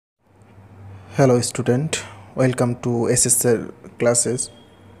Hello student, welcome to SSR classes.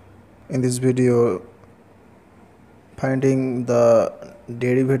 In this video, finding the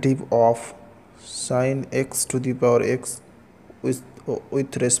derivative of sin x to the power x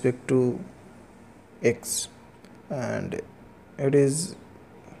with respect to x, and it is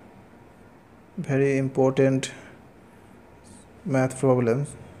very important math problem,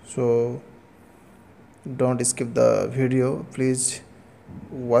 so don't skip the video, please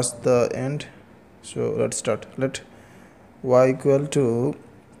watch the end. So let's start. Let y equal to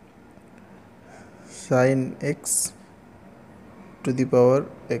sin x to the power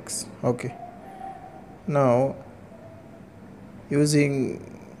x. Okay, now using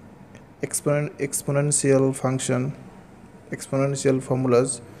exponential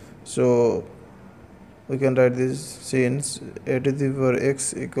formulas, so we can write this since a to the power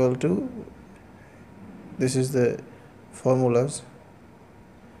x equal to, this is the formulas.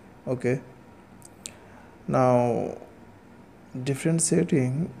 Okay, now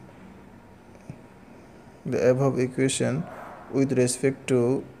differentiating the above equation with respect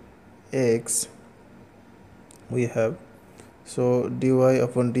to x, we have, so dy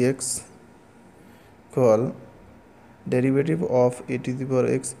upon dx equal derivative of e to the power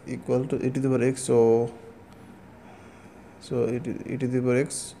x equal to e to the power x, so e to the power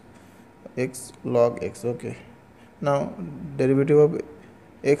x log x. Okay, now derivative of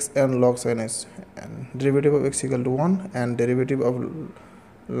x and log sin x, and derivative of x equal to 1 and derivative of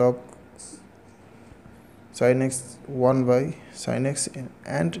log sin x 1 by sin x,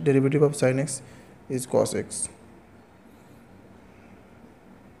 and derivative of sin x is cos x.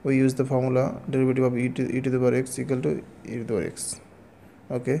 We use the formula derivative of e to the power x equal to e to the power x.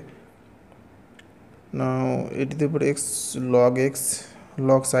 Okay, now e to the power x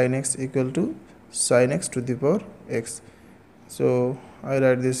log sin x equal to sin x to the power x. So I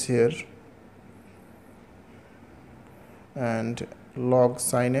write this here, and log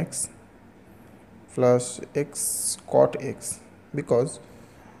sin x plus x cot x, because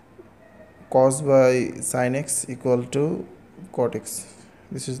cos by sin x equal to cot x.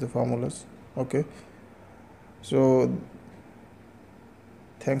 This is the formulas. Okay, so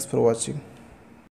thanks for watching.